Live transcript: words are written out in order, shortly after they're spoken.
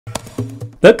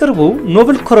በቅርቡ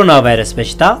ኖቨል ኮሮና ቫይረስ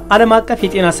በሽታ ዓለም አቀፍ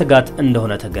የጤና ስጋት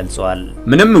እንደሆነ ተገልጿል።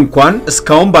 ምንም እንኳን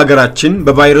እስካሁን በአገራችን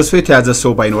በቫይረሱ የተያዘ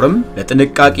ሰው ባይኖርም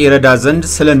ለጥንቃቄ ረዳ ዘንድ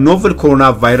ስለ ኖቨል ኮሮና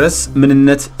ቫይረስ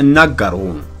ምንነት እናጋራዎ።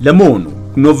 ለመሆኑ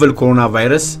ኖቨል ኮሮና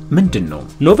ቫይረስ ምንድነው?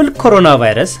 ኖቨል ኮሮና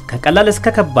ቫይረስ ከቀላል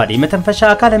እስከ ከባድ የመተንፈሻ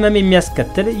አካል ህመም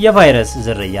የሚያስከትል የቫይረስ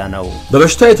ዝርያ ነው።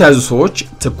 በበሽታው የተያዙ ሰዎች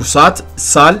ትኩሳት፣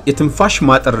 ሳል፣ የትንፋሽ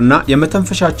ማጠርና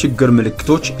የመተንፈሻ ችግር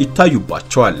ምልክቶች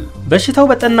ይታዩባቸዋል። በሽታው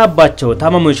በጠናባቸው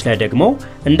ታማሚዎች ላይ ደግሞ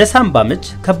እንደ ሳምባ ምች፣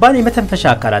 ከባድ የመተንፈሻ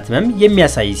አካላት ህመም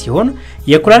የሚያሳይ ሲሆን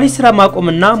የኩላሊት ስራ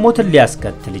ማቆምና ሞትን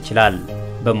ሊያስከትል ይችላል።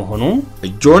 በመሆኑ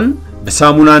እጆን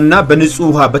በሳሙናና በንጹህ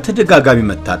ውሃ በተደጋጋሚ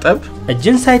መታጠብ፣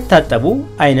 እጅን ሳይታጠቡ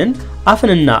አይንን፣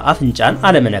 አፍንና አፍንጫን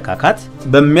አለመነካካት፣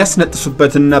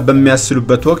 በሚያስነጥሱበትና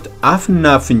በሚያስሉበት ወቅት አፍና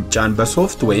አፍንጫን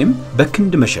በሶፍት ወይም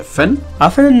በክንድ መሸፈን፣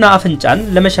 አፍንና አፍንጫን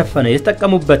ለመሸፈን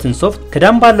የተጠቀሙበትን ሶፍት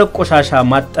ክዳን ባለው ቆሻሻ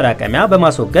ማጠራቀሚያ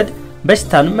በማስወገድ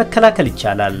በሽታን መከላከል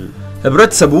ይቻላል።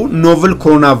 ህብረተሰቡ ኖቨል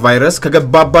ኮሮና ቫይረስ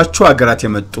ከገባባቸው አገራት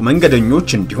የመጡ መንገደኞች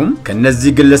እንዲሁም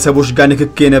ከነዚህ ግለሰቦች ጋር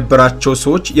ንክኪ የነበራቸው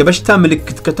ሰዎች የበሽታ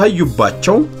ምልክት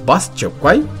ከታዩባቸው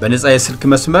በአስቸኳይ በነፃ የስልክ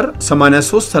መስመር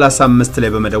 8335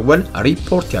 ላይ በመደወል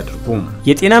ሪፖርት ያድርጉ።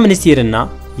 የጤና ሚኒስቴርና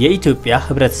የኢትዮጵያ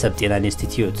ህብረተሰብ ጤና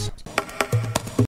ኢንስቲትዩት